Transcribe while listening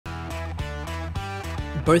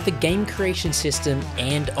Both a game creation system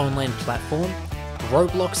and online platform,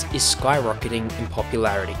 Roblox is skyrocketing in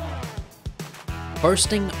popularity.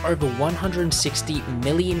 Boasting over 160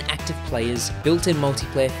 million active players, built-in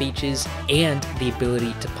multiplayer features, and the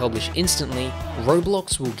ability to publish instantly,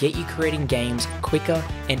 Roblox will get you creating games quicker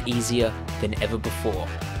and easier than ever before.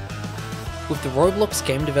 With the Roblox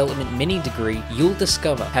Game Development Mini degree, you'll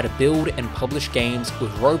discover how to build and publish games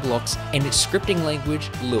with Roblox and its scripting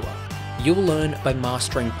language, Lua. You'll learn by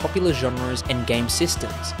mastering popular genres and game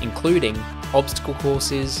systems, including obstacle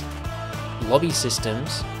courses, lobby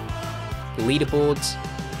systems, leaderboards,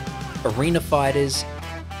 arena fighters,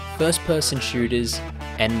 first-person shooters,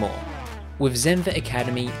 and more. With Zenva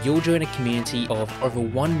Academy, you'll join a community of over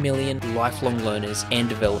 1 million lifelong learners and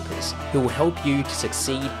developers who will help you to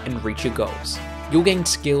succeed and reach your goals. You'll gain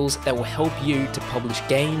skills that will help you to publish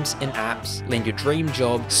games and apps, land your dream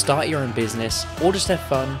job, start your own business, or just have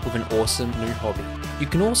fun with an awesome new hobby. You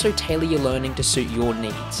can also tailor your learning to suit your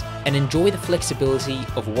needs and enjoy the flexibility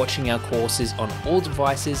of watching our courses on all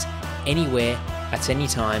devices, anywhere, at any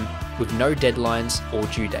time, with no deadlines or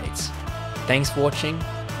due dates. Thanks for watching.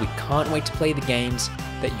 We can't wait to play the games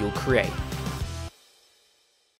that you'll create.